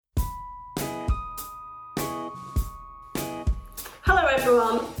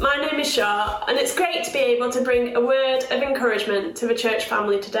everyone, my name is Shah and it's great to be able to bring a word of encouragement to the church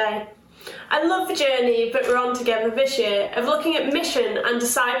family today. I love the journey that we're on together this year of looking at mission and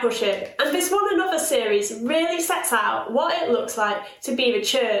discipleship, and this One Another series really sets out what it looks like to be the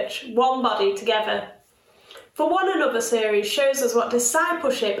church, one body together. The One Another series shows us what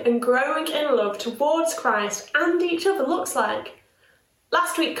discipleship and growing in love towards Christ and each other looks like.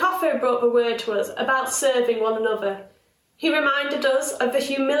 Last week, Kofo brought the word to us about serving one another. He reminded us of the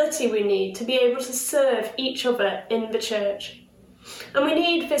humility we need to be able to serve each other in the church. And we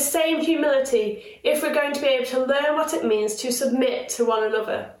need this same humility if we're going to be able to learn what it means to submit to one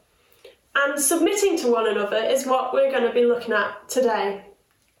another. And submitting to one another is what we're going to be looking at today.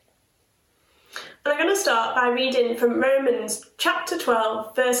 And I'm going to start by reading from Romans chapter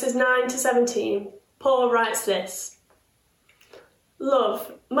 12, verses 9 to 17. Paul writes this: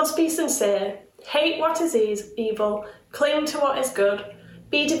 "Love must be sincere, hate what is evil, cling to what is good,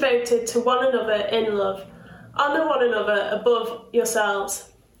 be devoted to one another in love, honour one another above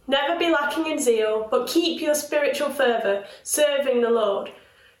yourselves. Never be lacking in zeal, but keep your spiritual fervour, serving the Lord.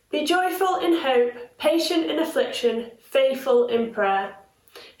 Be joyful in hope, patient in affliction, faithful in prayer.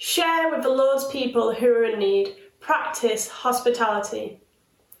 Share with the Lord's people who are in need, practice hospitality.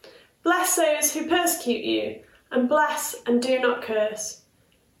 Bless those who persecute you, and bless and do not curse.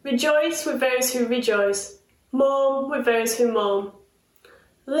 Rejoice with those who rejoice, mourn with those who mourn.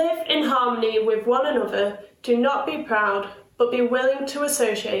 Live in harmony with one another, do not be proud, but be willing to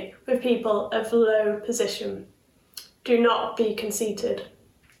associate with people of low position. Do not be conceited."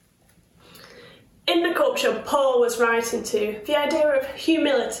 In the culture Paul was writing to, the idea of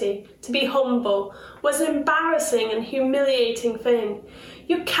humility, to be humble, was an embarrassing and humiliating thing.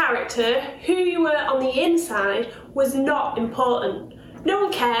 Your character, who you were on the inside, was not important. No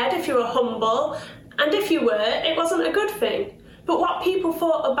one cared if you were humble, and if you were, it wasn't a good thing. But what people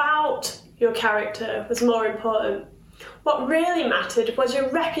thought about your character was more important. What really mattered was your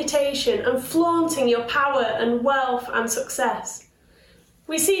reputation and flaunting your power and wealth and success.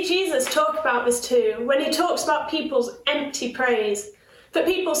 We see Jesus talk about this too when he talks about people's empty praise. That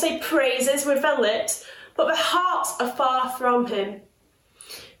people say praises with their lips, but their hearts are far from him.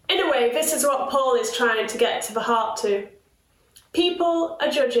 In a way, this is what Paul is trying to get to the heart to. People are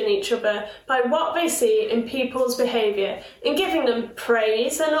judging each other by what they see in people's behaviour and giving them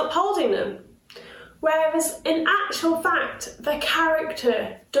praise and upholding them. Whereas in actual fact, their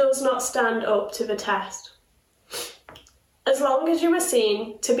character does not stand up to the test. As long as you were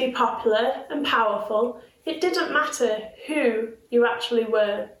seen to be popular and powerful, it didn't matter who you actually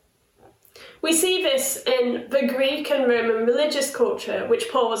were. We see this in the Greek and Roman religious culture which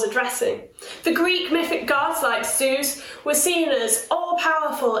Paul was addressing. The Greek mythic gods like Zeus were seen as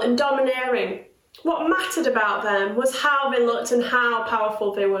all-powerful and domineering. What mattered about them was how they looked and how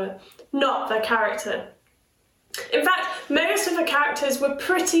powerful they were, not their character. In fact, most of the characters were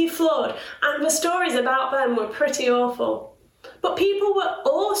pretty flawed and the stories about them were pretty awful. But people were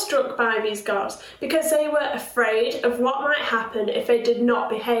awestruck by these gods because they were afraid of what might happen if they did not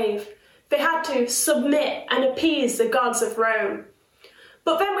behave. They had to submit and appease the gods of Rome.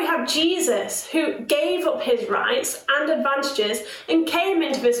 But then we have Jesus, who gave up his rights and advantages and came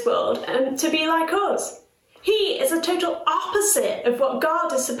into this world to be like us. He is a total opposite of what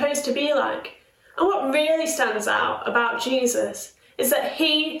God is supposed to be like. And what really stands out about Jesus is that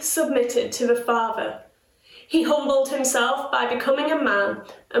he submitted to the Father. He humbled himself by becoming a man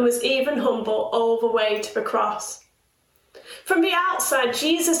and was even humble all the way to the cross. From the outside,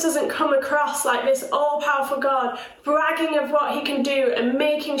 Jesus doesn't come across like this all-powerful God, bragging of what he can do and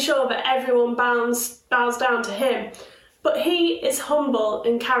making sure that everyone bows down to him. But he is humble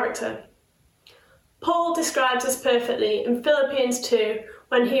in character. Paul describes this perfectly in Philippians 2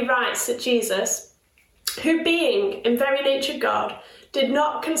 when he writes that Jesus, who being in very nature God, did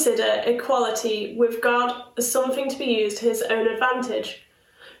not consider equality with God as something to be used to his own advantage.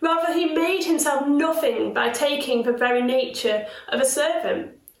 Rather, he made himself nothing by taking the very nature of a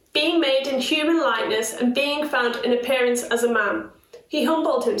servant. Being made in human likeness and being found in appearance as a man, he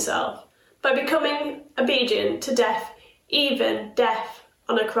humbled himself by becoming obedient to death, even death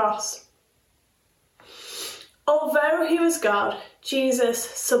on a cross. Although he was God, Jesus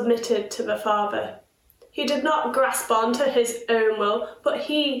submitted to the Father. He did not grasp on to his own will, but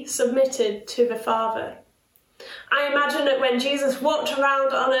he submitted to the Father. I imagine that when Jesus walked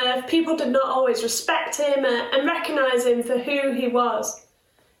around on earth, people did not always respect him and recognise him for who he was.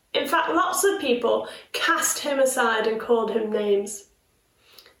 In fact, lots of people cast him aside and called him names.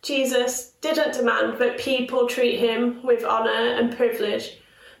 Jesus didn't demand that people treat him with honour and privilege,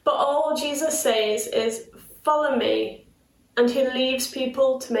 but all Jesus says is, "Follow me," and who leaves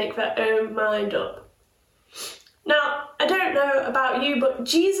people to make their own mind up. Now, I don't know about you, but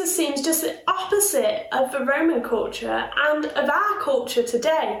Jesus seems just the opposite of the Roman culture and of our culture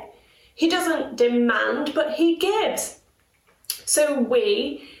today. He doesn't demand, but he gives. So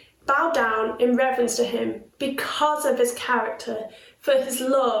we bow down in reverence to him because of his character, for his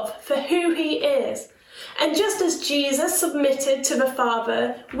love, for who he is. And just as Jesus submitted to the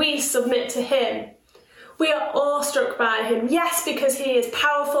Father, we submit to him. We are awestruck by him, yes, because he is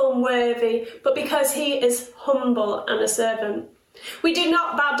powerful and worthy, but because he is humble and a servant. We do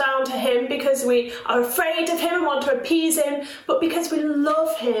not bow down to him because we are afraid of him and want to appease him, but because we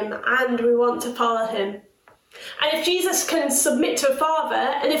love him and we want to follow him. And if Jesus can submit to a Father,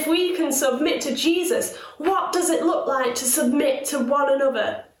 and if we can submit to Jesus, what does it look like to submit to one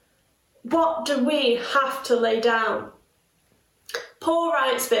another? What do we have to lay down? Paul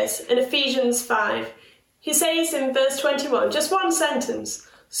writes this in Ephesians 5. He says in verse 21, just one sentence,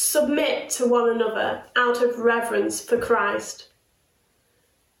 submit to one another out of reverence for Christ.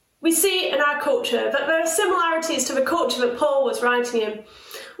 We see in our culture that there are similarities to the culture that Paul was writing in.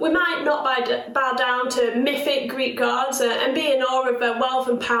 We might not bow down to mythic Greek gods and be in awe of their wealth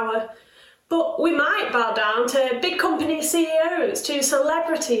and power, but we might bow down to big company CEOs, to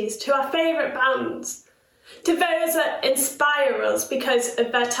celebrities, to our favourite bands, to those that inspire us because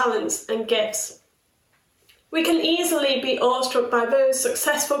of their talents and gifts. We can easily be awestruck by those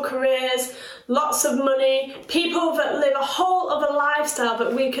successful careers, lots of money, people that live a whole other lifestyle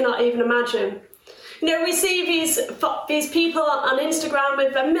that we cannot even imagine. You know, we see these people on Instagram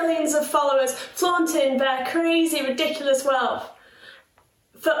with their millions of followers flaunting their crazy, ridiculous wealth.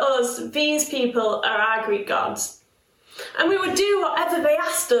 For us, these people are our Greek gods. And we would do whatever they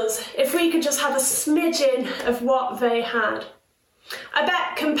asked us if we could just have a smidgen of what they had. I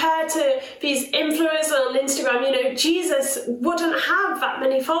bet compared to these influencers on Instagram, you know, Jesus wouldn't have that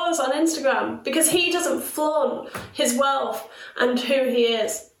many followers on Instagram because he doesn't flaunt his wealth and who he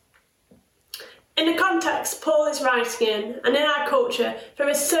is. In the context Paul is writing in, and in our culture, there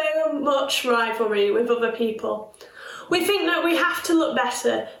is so much rivalry with other people. We think that we have to look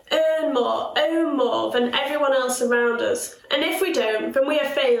better, earn more, own more than everyone else around us, and if we don't, then we are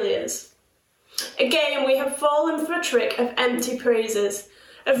failures. Again, we have fallen for a trick of empty praises,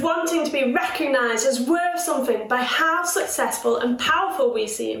 of wanting to be recognised as worth something by how successful and powerful we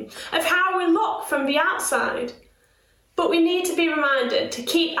seem, of how we look from the outside. But we need to be reminded to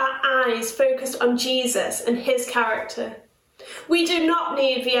keep our eyes focused on Jesus and his character. We do not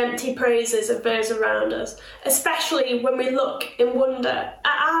need the empty praises of those around us, especially when we look in wonder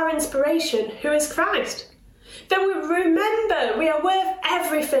at our inspiration, who is Christ. Then we remember we are worth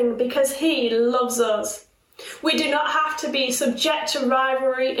everything because he loves us. We do not have to be subject to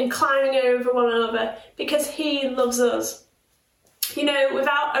rivalry and climbing over one another because he loves us. You know,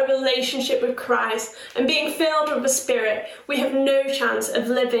 without a relationship with Christ and being filled with the Spirit, we have no chance of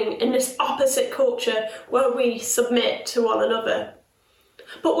living in this opposite culture where we submit to one another.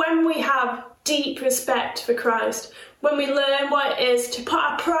 But when we have deep respect for Christ, when we learn what it is to put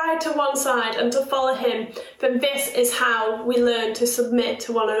our pride to one side and to follow him, then this is how we learn to submit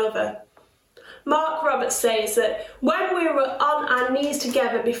to one another. Mark Roberts says that when we are on our knees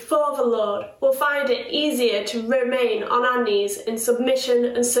together before the Lord, we'll find it easier to remain on our knees in submission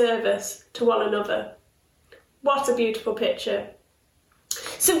and service to one another. What a beautiful picture.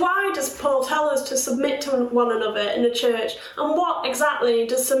 So why does Paul tell us to submit to one another in the church, and what exactly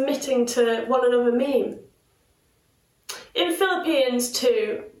does submitting to one another mean? In Philippians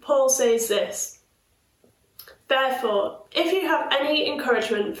 2, Paul says this: "Therefore, if you have any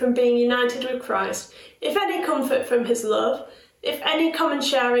encouragement from being united with Christ, if any comfort from his love, if any common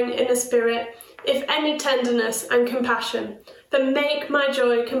sharing in the Spirit, if any tenderness and compassion, then make my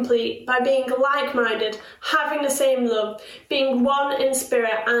joy complete by being like-minded, having the same love, being one in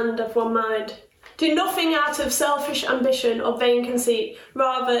spirit and of one mind. Do nothing out of selfish ambition or vain conceit,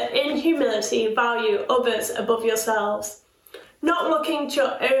 rather in humility value others above yourselves, not looking to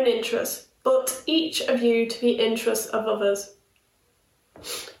your own interests, but each of you to the interests of others."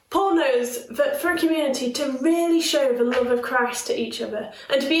 Paul knows that for a community to really show the love of Christ to each other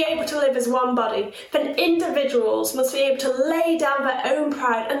and to be able to live as one body, then individuals must be able to lay down their own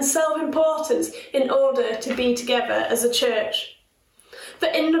pride and self-importance in order to be together as a church.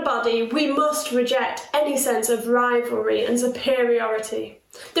 That in the body we must reject any sense of rivalry and superiority.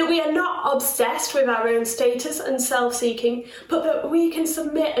 That we are not obsessed with our own status and self-seeking, but that we can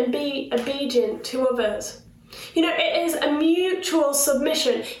submit and be obedient to others. You know, it is a mutual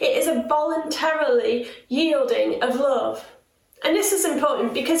submission. It is a voluntarily yielding of love. And this is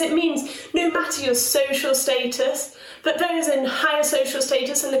important because it means no matter your social status, that those in higher social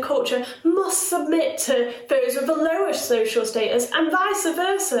status in the culture must submit to those with a lower social status and vice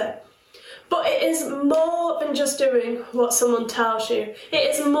versa. But it is more than just doing what someone tells you.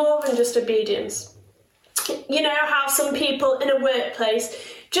 It is more than just obedience. You know how some people in a workplace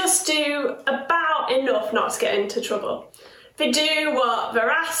just do about enough not to get into trouble. They do what they're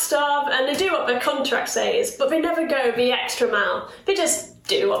asked of and they do what their contract says, but they never go the extra mile. They just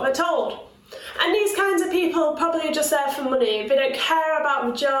do what they're told. And these kinds of people are probably just there for money. They don't care about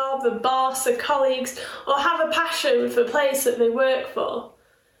the job, the boss, the colleagues, or have a passion for the place that they work for.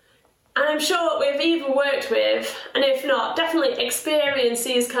 And I'm sure we've either worked with, and if not, definitely experienced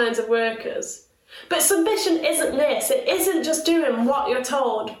these kinds of workers. But submission isn't this. It isn't just doing what you're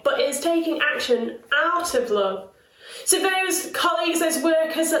told, but it's taking action out of love. So those colleagues, those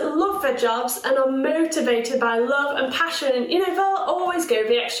workers that love their jobs and are motivated by love and passion, they'll always go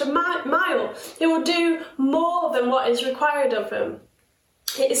the extra mile. They will do more than what is required of them.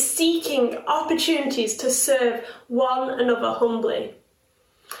 It is seeking opportunities to serve one another humbly.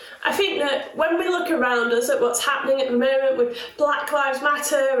 I think that when we look around us at what's happening at the moment with Black Lives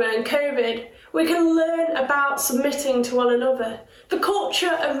Matter and COVID, we can learn about submitting to one another. The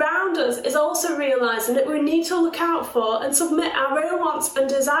culture around us is also realising that we need to look out for and submit our own wants and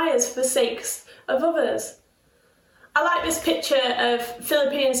desires for the sake of others. I like this picture of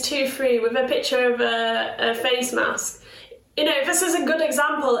Philippians 2:3 with a picture of a face mask. This is a good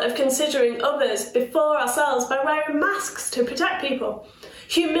example of considering others before ourselves by wearing masks to protect people.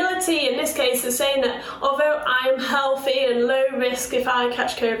 Humility in this case is saying that although I am healthy and low risk if I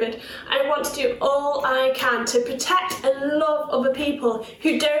catch COVID, I want to do all I can to protect and love other people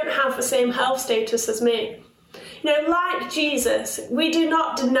who don't have the same health status as me. Like Jesus, we do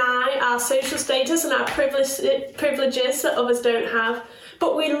not deny our social status and our privileges that others don't have,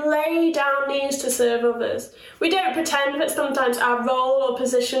 but we lay down needs to serve others. We don't pretend that sometimes our role or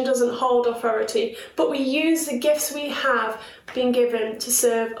position doesn't hold authority, but we use the gifts we have been given to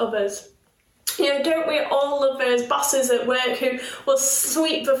serve others. Don't we all love those bosses at work who will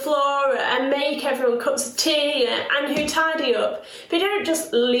sweep the floor and make everyone cups of tea and who tidy up? They don't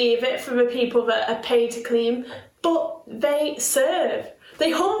just leave it for the people that are paid to clean, but they serve.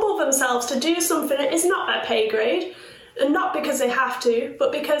 They humble themselves to do something that is not their pay grade. And not because they have to,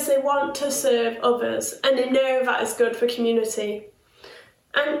 but because they want to serve others and they know that is good for community.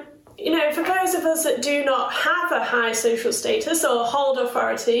 And, for those of us that do not have a high social status or hold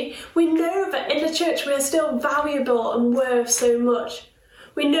authority, we know that in the church we are still valuable and worth so much.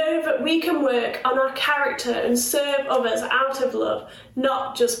 We know that we can work on our character and serve others out of love,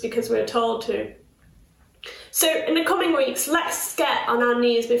 not just because we're told to. So in the coming weeks, let's get on our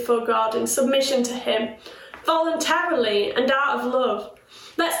knees before God in submission to Him, voluntarily and out of love.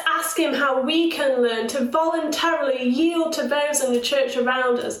 Let's ask Him how we can learn to voluntarily yield to those in the church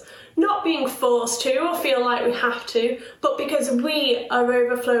around us, not being forced to or feel like we have to, but because we are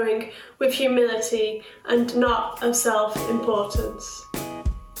overflowing with humility and not of self-importance.